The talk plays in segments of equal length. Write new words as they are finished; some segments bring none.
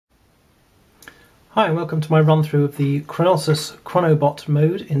Hi and welcome to my run through of the Chronossus Chronobot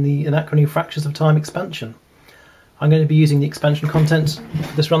mode in the Anachrony Fractures of Time expansion. I'm going to be using the expansion content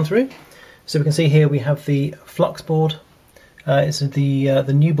for this run through. So we can see here we have the flux board. It's the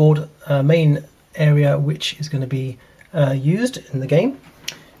new board main area which is going to be used in the game.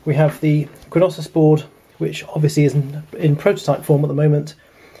 We have the Chronossus board, which obviously is in prototype form at the moment,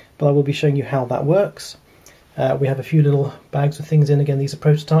 but I will be showing you how that works. We have a few little bags with things in. Again, these are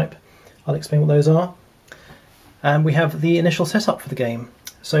prototype. I'll explain what those are. And we have the initial setup for the game.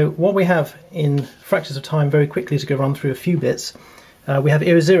 So what we have in Fractures of Time, very quickly to go run through a few bits, we have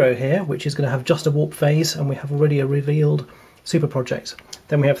Era 0 here, which is going to have just a warp phase, and we have already a revealed super project.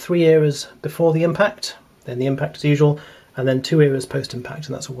 Then we have 3 eras before the impact, then the impact as usual, and then 2 eras post-impact,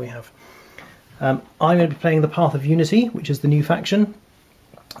 and that's all we have. I'm going to be playing the Path of Unity, which is the new faction.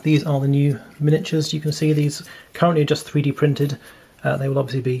 These are the new miniatures. You can see these currently are just 3D printed. They will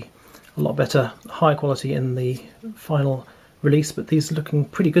obviously be a lot better, higher quality in the final release, but these are looking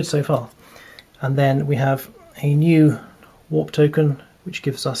pretty good so far. And then we have a new warp token which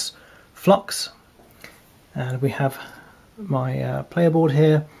gives us flux, and we have my player board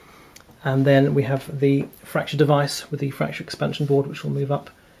here, and then we have the fracture device with the fracture expansion board, which will move up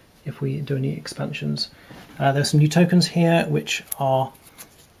if we do any expansions. There's some new tokens here which are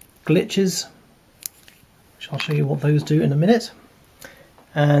glitches, which I'll show you what those do in a minute.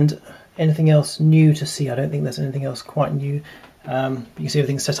 And anything else new to see? I don't think there's anything else quite new. But you can see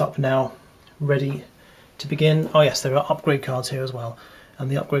everything's set up now, ready to begin. Oh yes, there are upgrade cards here as well,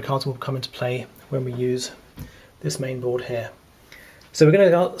 and the upgrade cards will come into play when we use this main board here. So we're going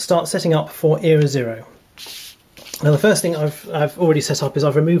to start setting up for Era 0. Now the first thing I've already set up is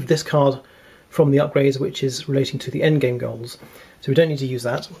I've removed this card from the upgrades, which is relating to the endgame goals. So we don't need to use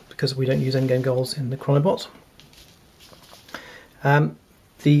that because we don't use endgame goals in the Chronobot.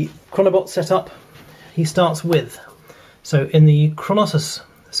 The Chronobot setup he starts with. So in the Chronossus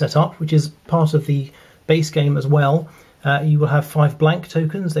setup, which is part of the base game as well, you will have 5 blank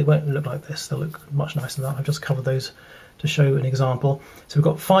tokens. They won't look like this, they'll look much nicer than that. I've just covered those to show an example. So we've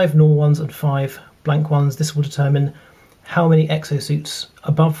got 5 normal ones and 5 blank ones. This will determine how many exosuits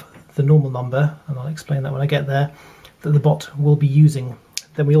above the normal number, and I'll explain that when I get there, that the bot will be using.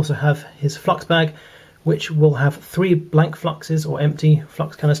 Then we also have his flux bag, which will have 3 blank fluxes or empty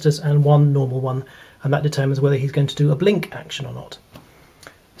flux canisters and 1 normal one, and that determines whether he's going to do a blink action or not.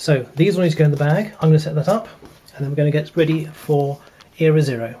 So these will need to go in the bag. I'm going to set that up, and then we're going to get ready for Era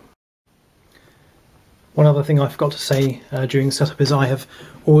 0. One other thing I forgot to say during setup is I have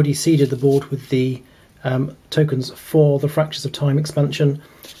already seeded the board with the tokens for the Fractures of Time expansion.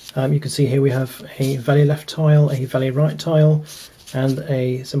 You can see here we have a value left tile, a value right tile, and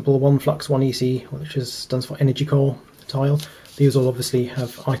a simple 1 flux 1 EC, which stands for energy core tile. These all obviously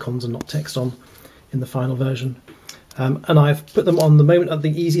have icons and not text on in the final version. And I've put them on the moment at the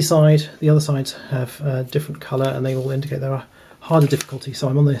easy side. The other sides have a different colour, and they all indicate they're a harder difficulty. So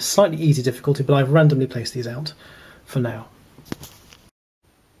I'm on the slightly easy difficulty, but I've randomly placed these out for now.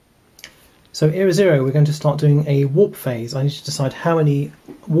 So Era 0, we're going to start doing a warp phase. I need to decide how many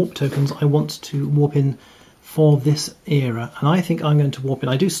warp tokens I want to warp in for this era, and I think I'm going to warp in.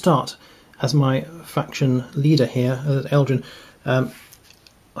 I do start as my faction leader here, Eldrin.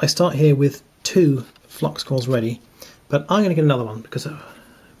 I start here with 2 flux cores ready, but I'm going to get another one because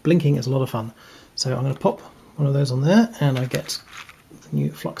blinking is a lot of fun. So I'm going to pop one of those on there, and I get the new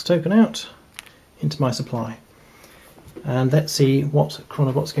flux token out into my supply. And let's see what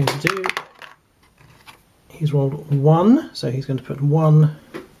Chronobot's going to do. He's rolled 1, so he's going to put 1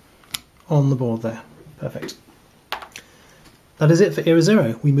 on the board there. Perfect. That is it for Era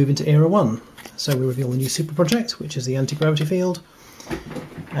 0. We move into Era 1. So we reveal the new super project, which is the anti-gravity field.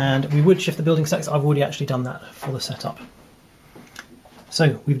 And we would shift the building stacks. I've already actually done that for the setup.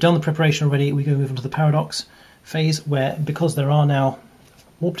 So we've done the preparation already. We go move on to the paradox phase, where because there are now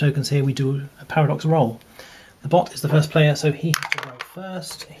warp tokens here, we do a paradox roll. The bot is the first player, so he has to roll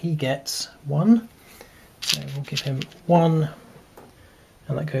first. He gets 1. So we'll give him 1,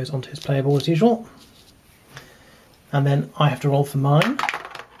 and that goes onto his player board as usual. And then I have to roll for mine,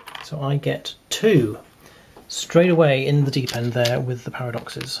 so I get 2 straight away in the deep end there with the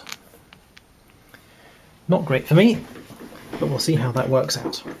paradoxes. Not great for me, but we'll see how that works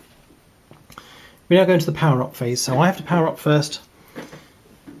out. We now go into the power up phase, so I have to power up first.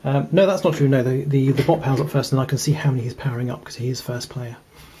 No, that's not true. No, the bot powers up first, and I can see how many he's powering up because he is first player.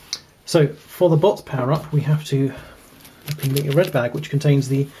 So for the bot's power up, we have to open the red bag, which contains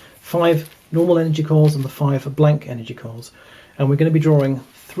the 5 normal energy cores and the 5 blank energy cores, and we're going to be drawing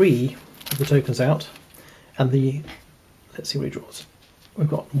 3 of the tokens out, and let's see what he draws. We've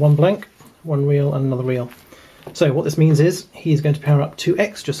got 1 blank, one reel and another reel. So what this means is he's going to power up 2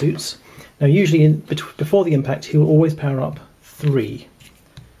 extra suits. Now usually before the impact he will always power up 3.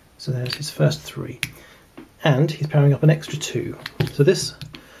 So there's his first 3. And he's powering up an extra 2. So this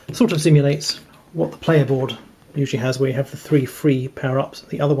sort of simulates what the player board usually has, where you have the 3 free power-ups.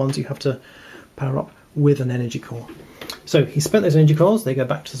 The other ones you have to power up with an energy core. So he spent those energy cores, they go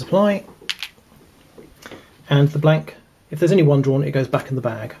back to the supply, and the blank, if there's only one drawn, it goes back in the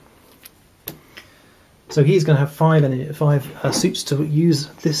bag. So he's going to have 5 suits to use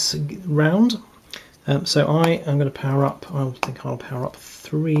this round. So I am going to power up, I think I'll power up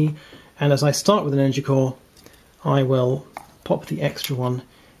 3, and as I start with an energy core, I will pop the extra one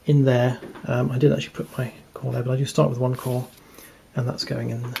in there. I did actually put my core there, but I do start with 1 core, and that's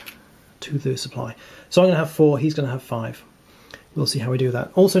going in to the supply. So I'm going to have 4, he's going to have 5. We'll see how we do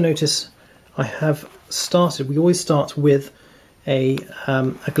that. Also notice I have started, we always start with a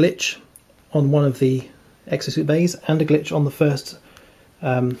glitch on one of the exosuit bays and a glitch on the first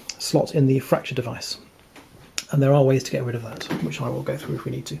slot in the fracture device. And there are ways to get rid of that, which I will go through if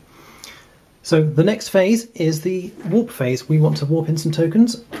we need to. So the next phase is the warp phase. We want to warp in some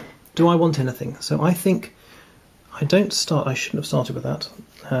tokens. Do I want anything? So I think I don't start, I shouldn't have started with that.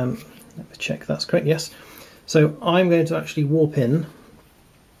 Let me check that's correct, yes. So I'm going to actually warp in.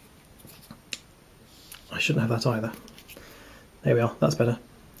 I shouldn't have that either. There we are, that's better.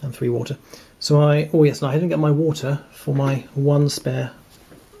 And 3 water. So oh yes, no, I didn't get my water for my 1 spare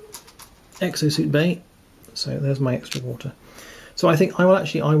exosuit bay. So there's my extra water. So I think I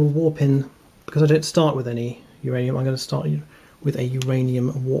will warp in, because I don't start with any uranium, I'm going to start with a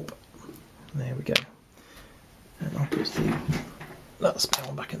uranium warp. There we go. And I'll put that spare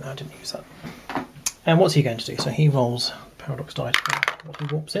one back in there, I didn't use that. And what's he going to do? So he rolls paradox die to what he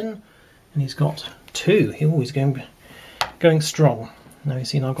warps in, and he's got 2. He's always going strong. Now you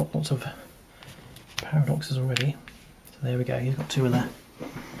see, now I've got lots of paradoxes already. So there we go, he's got 2 in there.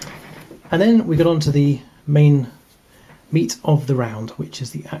 And then we got on to the main meat of the round, which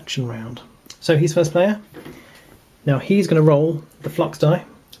is the action round. So he's first player. Now he's going to roll the flux die,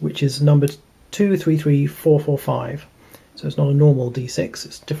 which is numbered 2, 3, 3, 4, 4, 5. So it's not a normal d6,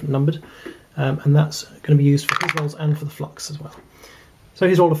 it's different numbered. And that's going to be used for his rolls and for the flux as well. So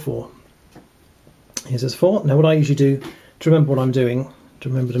he's rolled a 4. Here's his 4. Now what I usually do, to remember what I'm doing, to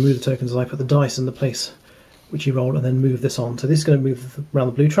remember to move the tokens, is I put the dice in the place which he rolled and then move this on. So this is going to move around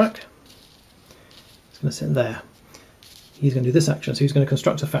the blue track. It's going to sit there. He's going to do this action, so he's going to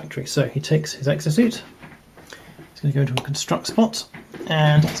construct a factory. So he takes his exosuit, he's going to go into a construct spot,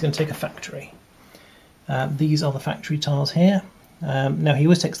 and he's going to take a factory. These are the factory tiles here. Now he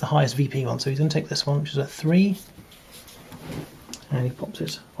always takes the highest VP one, so he's going to take this one, which is a 3, and he pops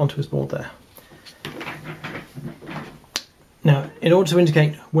it onto his board there. Now, in order to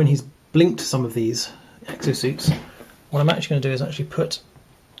indicate when he's blinked some of these exosuits, what I'm actually going to do is actually put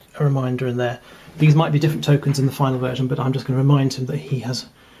a reminder in there. These might be different tokens in the final version, but I'm just going to remind him that he has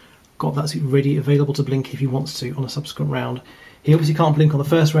got that suit ready, available to blink if he wants to on a subsequent round. He obviously can't blink on the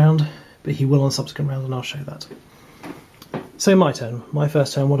first round, but he will on a subsequent round, and I'll show that. So my turn, my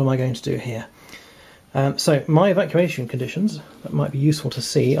first turn, what am I going to do here? So my evacuation conditions, that might be useful to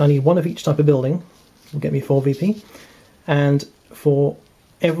see. I need 1 of each type of building, will get me 4 VP. And for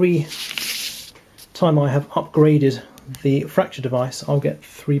every time I have upgraded the fracture device, I'll get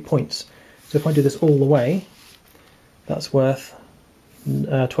 3 points. So if I do this all the way, that's worth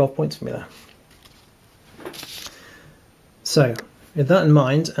 12 points for me there. So with that in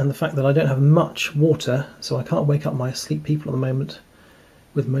mind, and the fact that I don't have much water, so I can't wake up my asleep people at the moment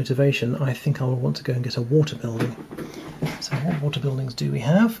with motivation, I think I will want to go and get a water building. So what water buildings do we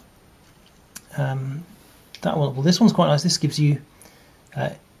have? That one, well, this one's quite nice. This gives you,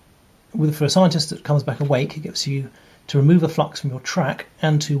 for a scientist that comes back awake, it gives you to remove the flux from your track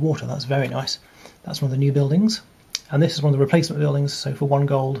and 2 water. That's very nice. That's one of the new buildings. And this is one of the replacement buildings, so for 1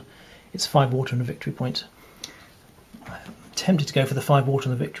 gold, it's 5 water and a victory point. I'm tempted to go for the 5 water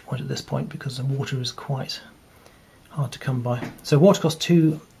and the victory point at this point, because the water is quite hard to come by. So water costs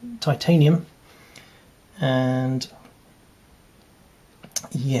 2 titanium, and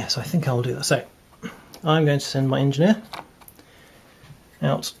yes, I think I'll do that. So I'm going to send my engineer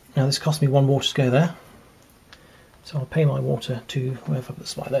out. Now this cost me 1 water to go there, so I'll pay my water to wherever the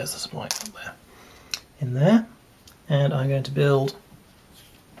supply. There's the supply up there, in there, and I'm going to build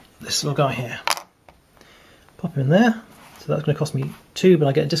this little guy here. Pop him in there. So that's going to cost me 2, but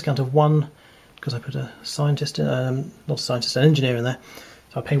I get a discount of 1 because I put a scientist, not a scientist, an engineer in there.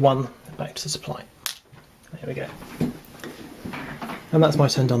 So I pay 1 back to the supply. There we go. And that's my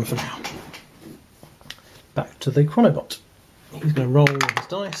turn done for now. Back to the Chronobot. he's going to roll his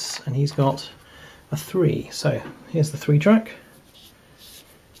dice, and he's got a 3. So here's the 3 track.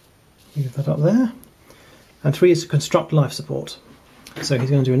 Move that up there. And 3 is to construct life support. So he's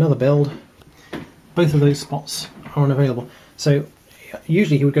going to do another build. Both of those spots are unavailable. So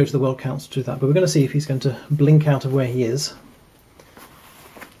usually he would go to the World Council to do that, but we're going to see if he's going to blink out of where he is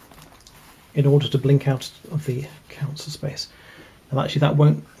in order to blink out of the council space. And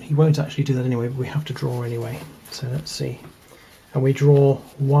actually he won't actually do that anyway, but we have to draw anyway. So let's see. And we draw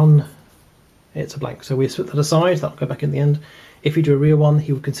 1, it's a blank. So we split that aside, that'll go back in the end. If he drew a real 1,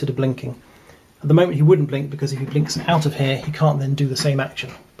 he would consider blinking. At the moment he wouldn't blink, because if he blinks out of here, he can't then do the same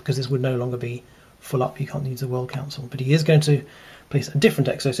action, because this would no longer be full up. He can't use the World Council. But he is going to place a different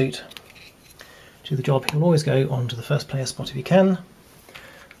exosuit to do the job. He'll always go on to the first player spot if he can.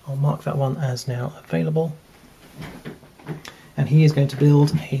 I'll mark that one as now available. And he is going to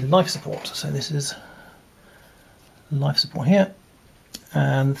build a life support. So this is life support here.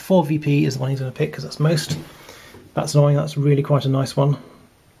 And 4 VP is the one he's going to pick, because that's most. That's annoying, that's really quite a nice one.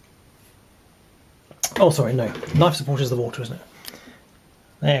 Oh, sorry, no. Life support is the water, isn't it?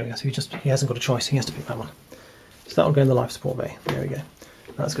 There we go. So he hasn't got a choice. He has to pick that one. So that will go in the life support bay. There we go.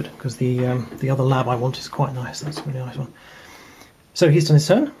 That's good, because the other lab I want is quite nice. That's a really nice one. So he's done his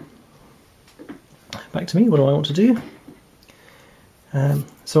turn. Back to me. What do I want to do?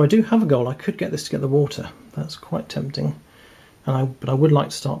 So I do have a goal. I could get this to get the water. That's quite tempting. But I would like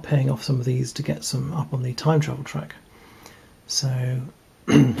to start paying off some of these to get some up on the time travel track. So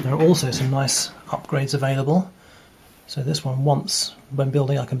there are also some nice upgrades available. So this one, once when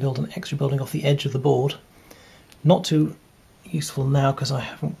building, I can build an extra building off the edge of the board. Not too useful now because I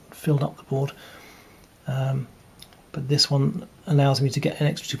haven't filled up the board. But this one allows me to get an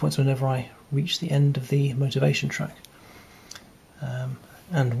extra 2 points whenever I reach the end of the motivation track.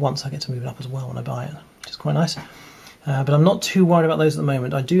 And once I get to move it up as well when I buy it, which is quite nice. But I'm not too worried about those at the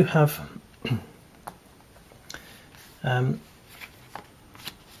moment. I do have I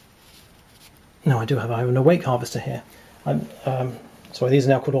have an awake harvester here. Sorry, these are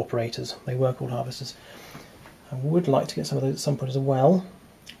now called operators. They were called harvesters. I would like to get some of those at some point as well,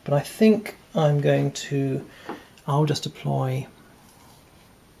 but I think I'll just deploy.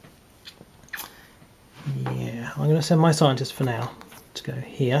 Yeah, I'm going to send my scientist for now to go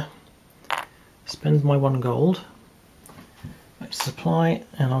here. Spend my 1 gold. Back to supply,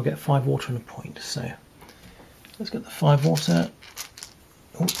 and I'll get 5 water and a point. So let's get the 5 water.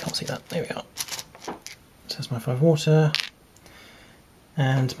 Oh, can't see that. There we are. So there's my 5 water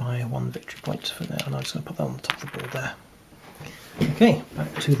and my 1 victory point for now. And I'm just going to put that on the top of the board there. Okay,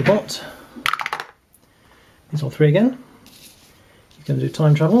 back to the bot. He's all 3 again. He's going to do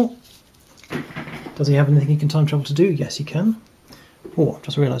time travel. Does he have anything he can time travel to do? Yes, he can. Oh, I've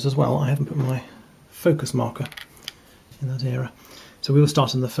just realised as well I haven't put my focus marker in that era. So we will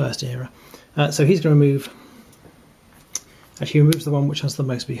start in the first era. So he's going to move. Actually, he removes the one which has the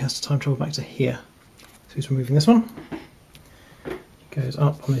most, but he has to time travel back to here. So he's removing this one. He goes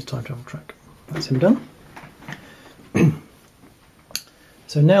up on his time travel track. That's him done.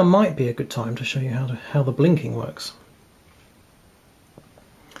 So now might be a good time to show you how the blinking works.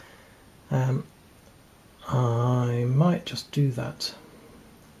 I might just do that,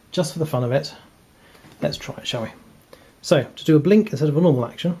 just for the fun of it. Let's try it, shall we? So, to do a blink instead of a normal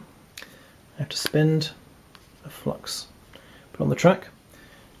action, I have to spend a flux, put on the track.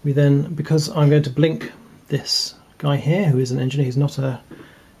 We then, because I'm going to blink this guy here, who is an engineer, he's not an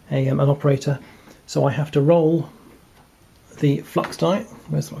operator, so I have to roll the flux die.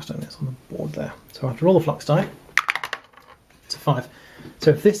 Where's the flux die? It's on the board there. So I have to roll the flux die. It's a 5.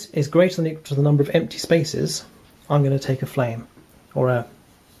 So if this is greater than or equal to the number of empty spaces, I'm going to take a flame, or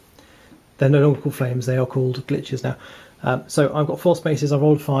they're no longer called flames, they are called glitches now. So I've got 4 spaces, I've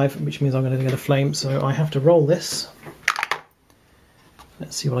rolled 5, which means I'm going to get a flame, so I have to roll this.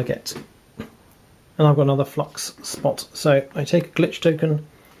 Let's see what I get. And I've got another flux spot. So I take a glitch token,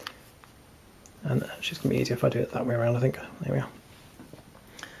 and actually it's going to be easier if I do it that way around, I think. There we are.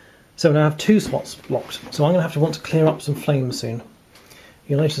 So now I have 2 spots blocked, so I'm going to want to clear up some flames soon.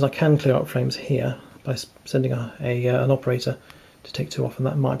 You'll notice I can clear up flames here by sending an operator to take 2 off, and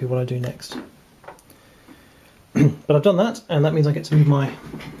that might be what I do next. But I've done that, and that means I get to move my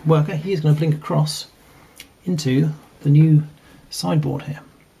worker. He is going to blink across into the new sideboard here.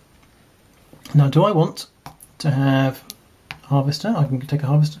 Now, do I want to have a harvester? I can take a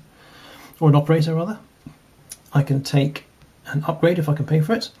harvester, or an operator rather. I can take an upgrade if I can pay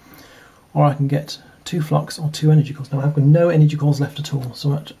for it, or I can get 2 flux or 2 energy cores. Now I've got no energy cores left at all, so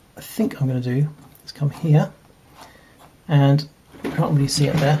what I think I'm going to do is come here, and I can't really see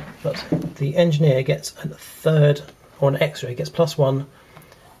it there, but the engineer gets a 3rd or an extra, he gets +1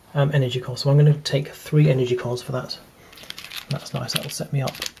 energy cost. So I'm going to take 3 energy costs for that. That's nice, that will set me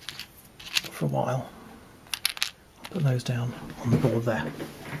up for a while. I'll put those down on the board there.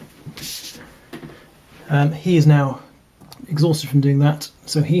 He is now exhausted from doing that,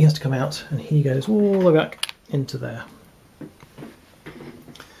 so he has to come out, and he goes all the way back into there.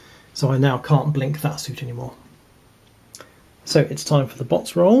 So I now can't blink that suit anymore. So it's time for the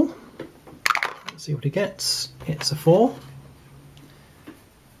bots roll. Let's see what he gets. It's a 4.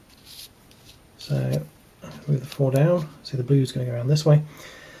 So move the 4 down. See, the blue's going to go around this way.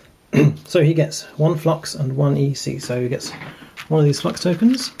 So he gets 1 flux and 1 EC. So he gets one of these flux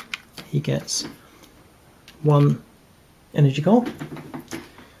tokens. He gets 1 energy core.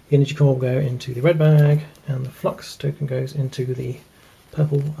 The energy core will go into the red bag, and the flux token goes into the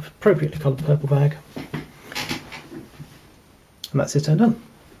purple, appropriately coloured purple bag. And that's his turn done.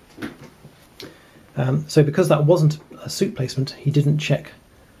 So because that wasn't a suit placement, he didn't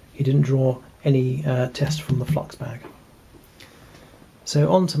draw any test from the flux bag.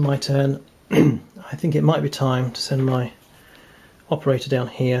 So on to my turn. I think it might be time to send my operator down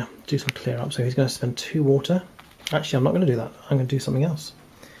here, do some clear up. So he's going to spend 2 water. Actually, I'm not going to do that. I'm going to do something else.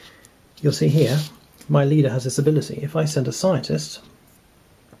 You'll see here, my leader has this ability. If I send a scientist,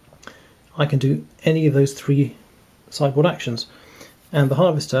 I can do any of those 3 sideboard actions, and the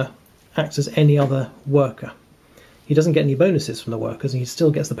harvester acts as any other worker. He doesn't get any bonuses from the workers, and he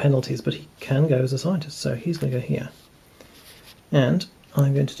still gets the penalties, but he can go as a scientist. So he's going to go here, and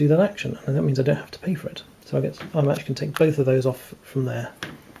I'm going to do that action, and that means I don't have to pay for it. So I'm actually going to take both of those off from there,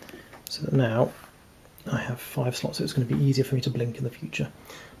 so that now I have 5 slots, so it's going to be easier for me to blink in the future.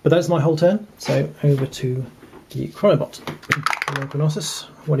 But that's my whole turn, so over to the Chronobot. Chronossus,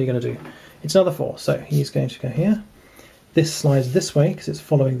 what are you going to do? It's another 4, so he's going to go here. This slides this way because it's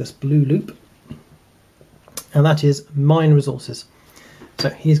following this blue loop, and that is mine resources. So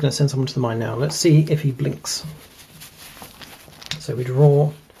he's going to send someone to the mine now. Let's see if he blinks. So we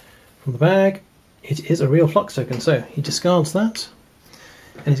draw from the bag. It is a real flux token, so he discards that,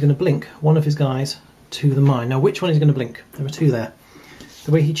 and he's going to blink one of his guys to the mine. Now, which one is he going to blink? There are 2 there.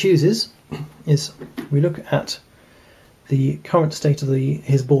 The way he chooses is we look at the current state of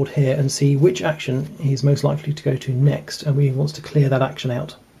his board here and see which action he's most likely to go to next, and he wants to clear that action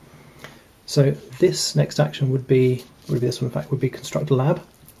out. So this next action would be this one, in fact, would be construct a lab,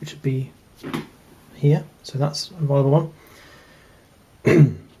 which would be here. So that's a viable one.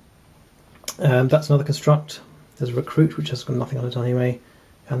 That's another construct. There's a recruit, which has got nothing on it anyway,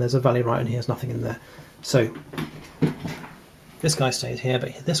 and there's a valley right in here, there's nothing in there. So this guy stays here,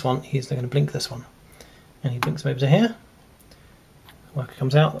 but this one, he's going to blink this one. And he blinks over to here. The worker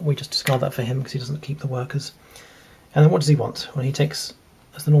comes out, we just discard that for him because he doesn't keep the workers. And then what does he want? Well, he takes,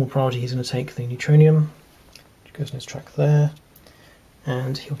 as the normal priority, he's going to take the neutronium, which goes in his track there,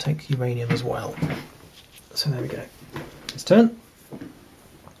 and he'll take uranium as well. So there we go. His turn.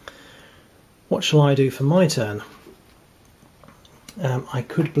 What shall I do for my turn? I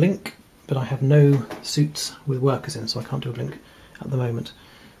could blink, but I have no suits with workers in, so I can't do a blink at the moment.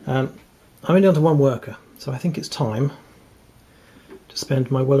 I'm only down to 1 worker, so I think it's time to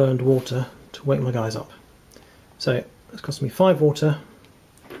spend my well-earned water to wake my guys up. So it's cost me 5 water.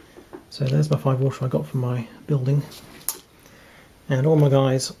 So there's my 5 water I got from my building. And all my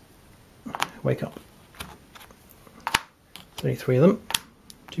guys wake up. There's only 3 of them.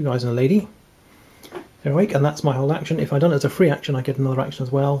 2 guys and a lady. They're awake, and that's my whole action. If I'd done it as a free action, I get another action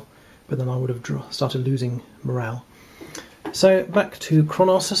as well, but then I would have started losing morale. So back to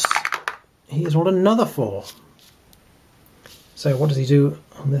Chronossus. He has rolled another 4. So what does he do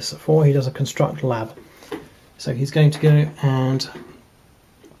on this 4? He does a construct lab. So he's going to go and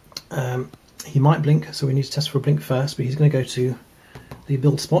he might blink, so we need to test for a blink first, but he's going to go to the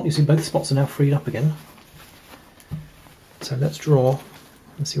build spot. You see both spots are now freed up again. So let's draw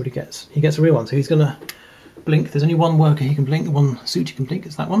and see what he gets. He gets a real one, so he's going to blink. There's only 1 worker he can blink, 1 suit he can blink,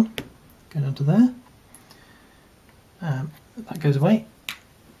 it's that one. Go down to there. That goes away.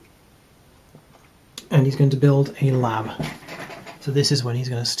 And he's going to build a lab. So this is when he's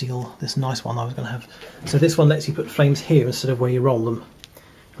going to steal this nice one I was going to have. So this one lets you put flames here instead of where you roll them.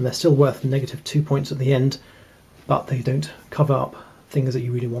 And they're still worth -2 points at the end, but they don't cover up things that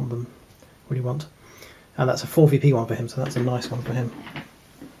you really want. And that's a 4VP one for him, so that's a nice one for him.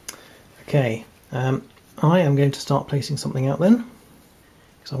 Okay, I am going to start placing something out then,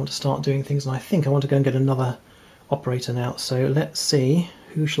 because I want to start doing things, and I think I want to go and get another operator now. So let's see,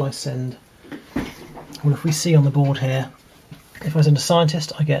 who shall I send? Well, if we see on the board here, if I send a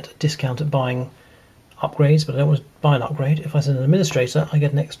scientist, I get a discount at buying upgrades, but I don't want to buy an upgrade. If I send an administrator, I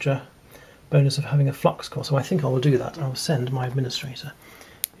get an extra bonus of having a flux core, so I think I will do that. I will send my administrator.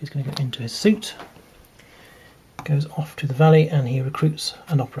 He's going to go into his suit, goes off to the valley, and he recruits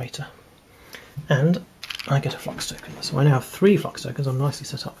an operator. And I get a flux token. So I now have 3 flux tokens. I'm nicely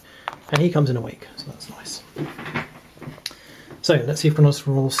set up. And he comes in awake, so that's nice. So let's see if Chronossus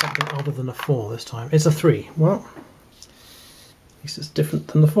rolls something other than a 4 this time. It's a 3. Well, at least it's different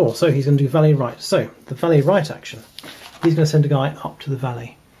than the 4. So he's going to do valley right. So the valley right action, he's going to send a guy up to the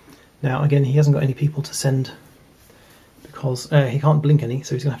valley. Now again, he hasn't got any people to send because he can't blink any,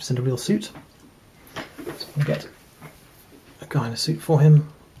 so he's going to have to send a real suit. So we'll get a guy in a suit for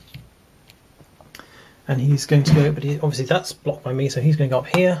him. And he's going to go, but obviously that's blocked by me, so he's going to go up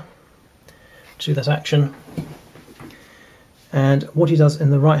here to do that action. And what he does in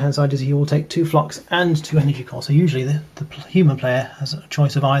the right hand side is he will take 2 flux and 2 energy cores. So usually the human player has a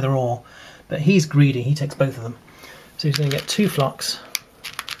choice of either or, but he's greedy, he takes both of them. So he's going to get 2 flux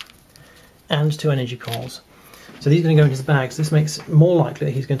and 2 energy cores. So these are going to go into his bags. This makes it more likely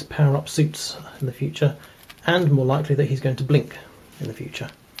that he's going to power up suits in the future, and more likely that he's going to blink in the future.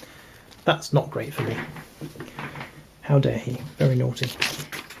 That's not great for me. How dare he? Very naughty.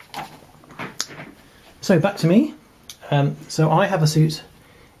 So back to me. So I have a suit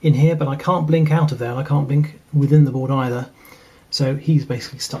in here, but I can't blink out of there, and I can't blink within the board either. So he's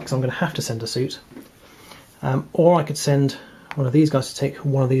basically stuck, so I'm going to have to send a suit. Or I could send one of these guys to take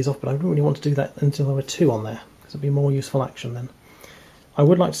one of these off, but I don't really want to do that until there were 2 on there, because it'd be more useful action then. I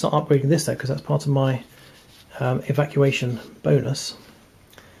would like to start upgrading this though, because that's part of my evacuation bonus.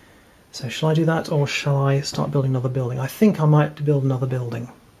 So shall I do that, or shall I start building another building? I think I might build another building.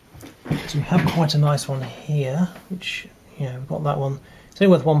 So we have quite a nice one here, which, yeah, we've got that one. It's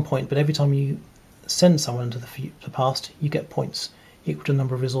only worth 1 point, but every time you send someone into the past, you get points equal to the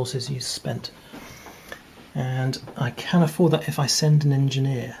number of resources you spent. And I can afford that if I send an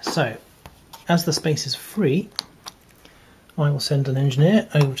engineer. So, as the space is free, I will send an engineer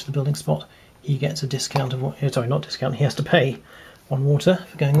over to the building spot. He gets a discount of, sorry, not discount, he has to pay 1 water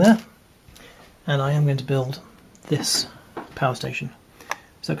for going there. And I am going to build this power station.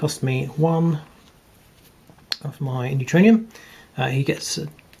 So that cost me 1 of my neutronium. The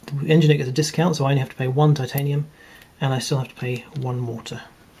engineer gets a discount, so I only have to pay 1 titanium, and I still have to pay 1 water.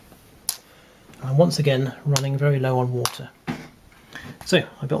 I'm once again running very low on water. So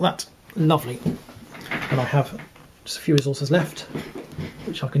I built that. Lovely. And I have just a few resources left,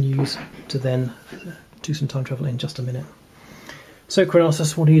 which I can use to then do some time travel in just a minute. So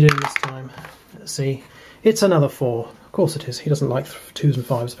Chronossus, what are you doing this time? Let's see. It's another 4. Of course it is. He doesn't like 2s and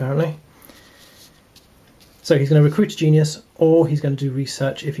 5s apparently. So he's going to recruit a genius, or he's going to do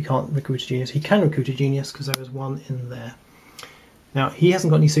research if he can't recruit a genius. He can recruit a genius because there is 1 in there. Now he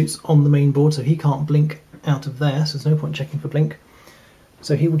hasn't got any suits on the main board, so he can't blink out of there, so there's no point checking for blink.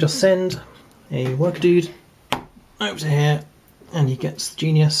 So he will just send a worker dude over to here, and he gets the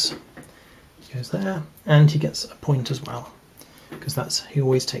genius. He goes there, and he gets a point as well, because he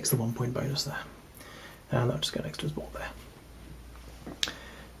always takes the 1 point bonus there. And that'll just go next to his board there.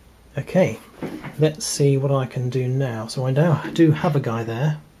 Okay, let's see what I can do now. So I now do have a guy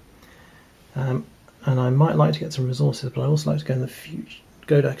there, and I might like to get some resources, but I also like to go in the future,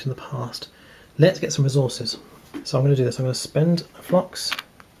 go back in the past. Let's get some resources. So I'm going to do this. I'm going to spend a flux.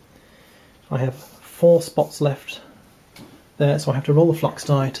 I have 4 spots left there, so I have to roll the flux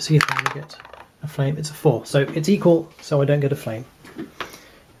die to see if I can get a flame. It's a 4, so it's equal, so I don't get a flame.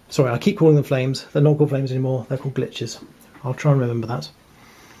 Sorry, I keep calling them flames. They're not called flames anymore, they're called glitches. I'll try and remember that.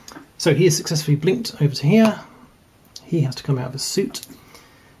 So he is successfully blinked over to here. He has to come out of his suit.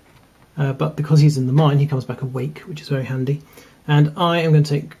 But because he's in the mine, he comes back awake, which is very handy. And I am going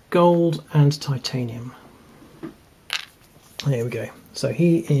to take gold and titanium. There we go. So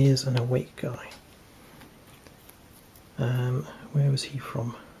he is an awake guy. Where was he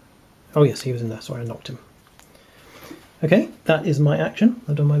from? Oh yes, he was in there. Sorry, I knocked him. Okay, that is my action.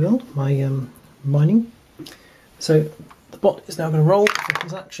 I've done my build, my mining. So the bot is now going to roll for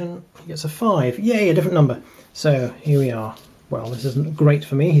his action. He gets a 5. Yay, a different number. So here we are. Well, this isn't great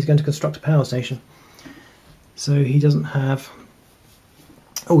for me. He's going to construct a power station. So he doesn't have...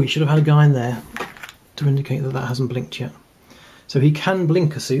 Oh, he should have had a guy in there to indicate that that hasn't blinked yet. So he can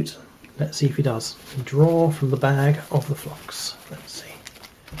blink a suit. Let's see if he does. Draw from the bag of the flux. Let's see.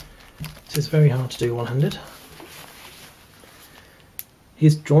 This is very hard to do one-handed.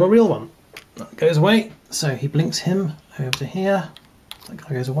 He's drawn a real one. That goes away. So he blinks him over to here. That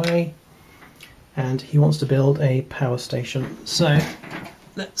guy goes away. And he wants to build a power station. So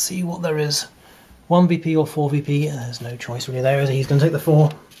let's see what there is. 1 VP or 4 VP. There's no choice really there, is he? He's going to take the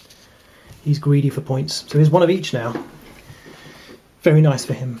 4. He's greedy for points. So he's 1 of each now. Very nice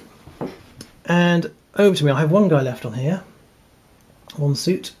for him. And over to me, I have one guy left on here, one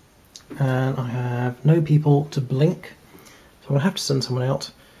suit, and I have no people to blink, so I'm going to have to send someone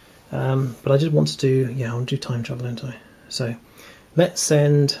out. But I did want to do, yeah, I want to do time travel, don't I? So let's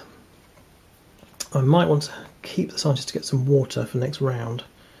send, I might want to keep the scientist to get some water for the next round.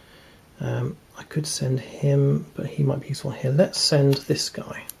 I could send him, but he might be useful here. Let's send this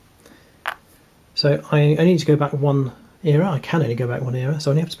guy. So I need to go back one era. I can only go back one era, so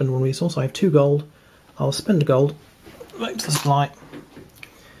I only have to spend one resource. I have 2 gold. I'll spend a gold, back to the supply,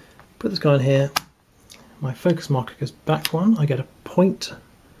 put this guy in here. My focus marker goes back 1. I get a point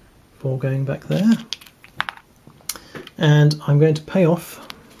for going back there. And I'm going to pay off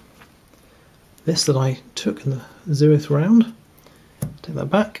this that I took in the 0th round. Take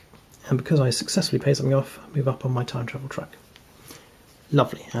that back. And because I successfully paid something off, move up on my time travel track.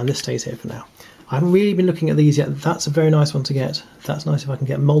 Lovely, and this stays here for now. I haven't really been looking at these yet. That's a very nice one to get. That's nice if I can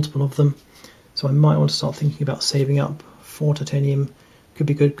get multiple of them. So I might want to start thinking about saving up 4 titanium. Could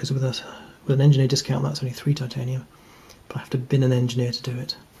be good because with an engineer discount that's only 3 titanium. But I have to bin an engineer to do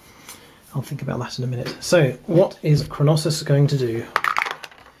it. I'll think about that in a minute. So what is Chronossus going to do?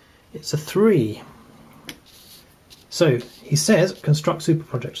 It's a 3. So he says construct super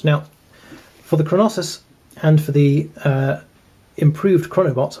project. Now for the Chronossus and for the improved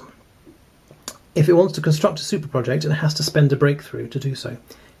Chronobot, if it wants to construct a super project, it has to spend a breakthrough to do so.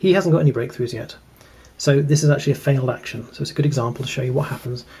 He hasn't got any breakthroughs yet. So this is actually a failed action. So it's a good example to show you what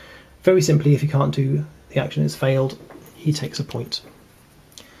happens. Very simply, if you can't do the action, it's failed, he takes a point.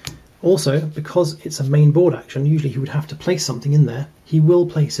 Also, because it's a main board action, usually he would have to place something in there. He will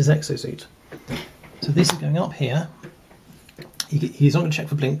place his exosuit. So this is going up here. He's not going to check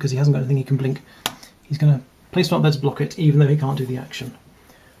for blink because he hasn't got anything he can blink. He's going to place it up there to block it, even though he can't do the action.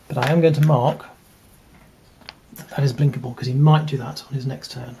 But I am going to mark that is blinkable because he might do that on his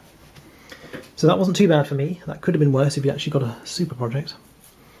next turn. So that wasn't too bad for me. That could have been worse if he actually got a super project.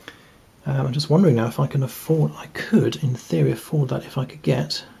 I'm just wondering now if I can afford, I could in theory afford that if I could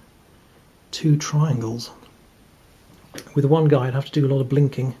get 2 triangles. With one guy I'd have to do a lot of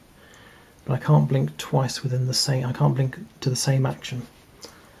blinking, but I can't blink twice within the same, I can't blink to the same action.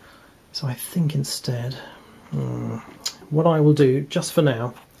 So I think instead, what I will do just for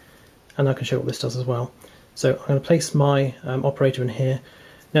now, and I can show what this does as well. So I'm going to place my operator in here.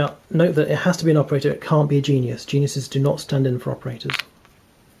 Now note that it has to be an operator, it can't be a genius. Geniuses do not stand in for operators.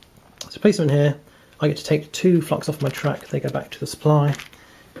 So place them in here, I get to take 2 flux off my track, they go back to the supply.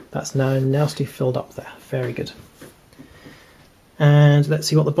 That's now nicely filled up there, very good. And let's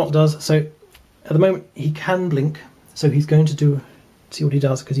see what the bot does. So at the moment he can blink, so he's going to see what he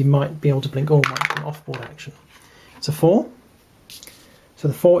does because he might be able to blink or might do an off-board action. It's a 4. So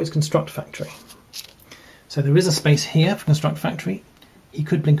the 4 is construct factory. So there is a space here for construct factory. He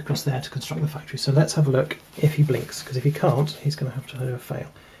could blink across there to construct the factory. So let's have a look if he blinks, because if he can't, he's going to have to do a fail.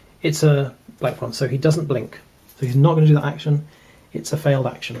 It's a blank one, so he doesn't blink. So he's not going to do that action. It's a failed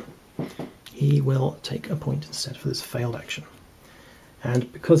action. He will take a point instead for this failed action.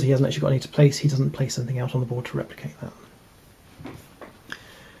 And because he hasn't actually got any to place, he doesn't place anything out on the board to replicate that.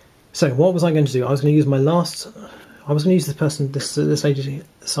 So what was I going to do? I was going to use my last... I was going to use this lady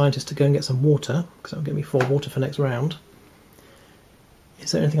scientist to go and get some water, because that will get me 4 water for next round.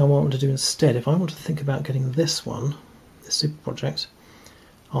 Is there anything I want to do instead? If I want to think about getting this one, this super project,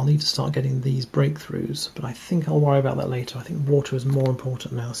 I'll need to start getting these breakthroughs, but I think I'll worry about that later. I think water is more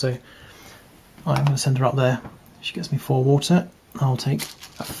important now, so I'm going to send her up there. She gets me 4 water. I'll take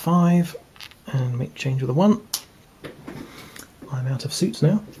a 5 and make change with a 1. I'm out of suits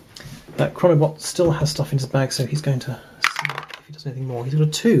now. That Chronobot still has stuff in his bag, so he's going to see if he does anything more. He's got a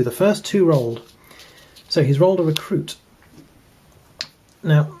 2, the first 2 rolled. So he's rolled a recruit.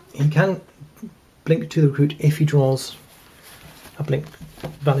 Now, he can blink to the recruit if he draws a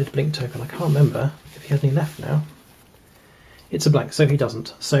valid blink token. I can't remember if he has any left now. It's a blank, so he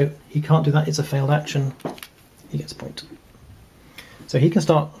doesn't. So he can't do that, it's a failed action. He gets a point. So he can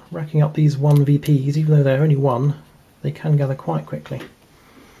start racking up these 1 VPs, even though they're only 1, they can gather quite quickly.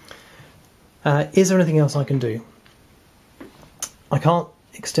 Is there anything else I can do? I can't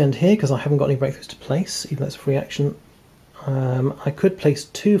extend here because I haven't got any breakthroughs to place, even though it's a free action. I could place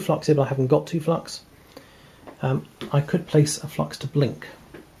 2 flux here, but I haven't got 2 flux. I could place a flux to blink.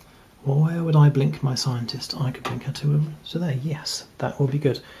 Well, where would I blink my scientist? I could blink her to there. Yes, that will be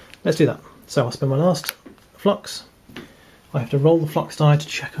good. Let's do that. So I'll spend my last flux. I have to roll the flux die to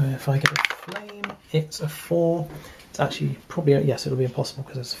check if I get a flame. It's a 4. It's actually probably, yes, it'll be impossible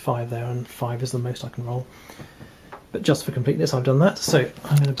because there's 5 there and 5 is the most I can roll. But just for completeness, I've done that. So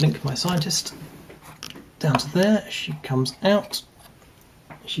I'm going to blink my scientist down to there. She comes out.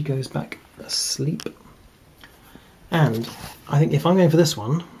 She goes back asleep. And I think if I'm going for this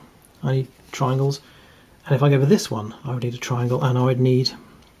one, I need triangles. And if I go for this one, I would need a triangle, and I would need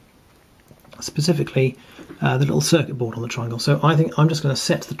specifically the little circuit board on the triangle. So I think I'm just going to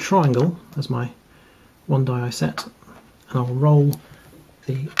set the triangle as my one die I set, and I'll roll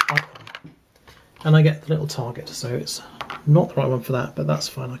the icon. And I get the little target, so it's not the right one for that, but that's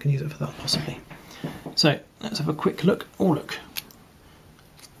fine, I can use it for that possibly. So let's have a quick look. Oh look,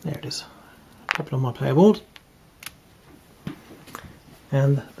 there it is. Pop it on my player board.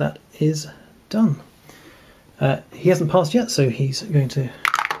 And that is done. He hasn't passed yet, so he's going to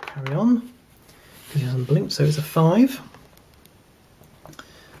carry on because he hasn't blinked. So it's a 5.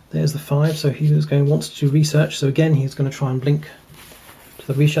 There's the 5. So he wants to do research. So again, he's going to try and blink to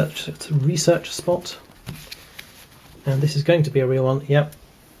the research spot. And this is going to be a real one. Yep,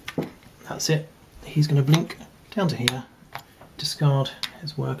 that's it. He's going to blink down to here, discard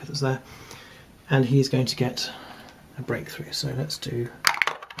his worker that's there, and he's going to get a breakthrough. So let's do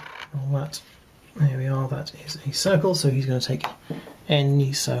all that. There we are, that is a circle, so he's going to take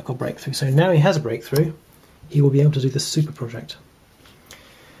any circle breakthrough. So now he has a breakthrough, he will be able to do the super project.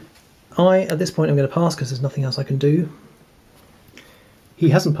 At this point, I'm going to pass because there's nothing else I can do. He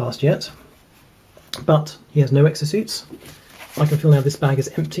hasn't passed yet, but he has no exosuits. I can feel now this bag is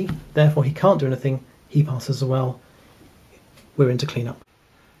empty, therefore he can't do anything. He passes as well. We're into cleanup.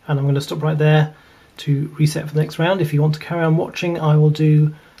 And I'm going to stop right there to reset for the next round. If you want to carry on watching, I will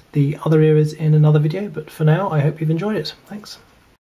do the other eras in another video, but for now I hope you've enjoyed it. Thanks.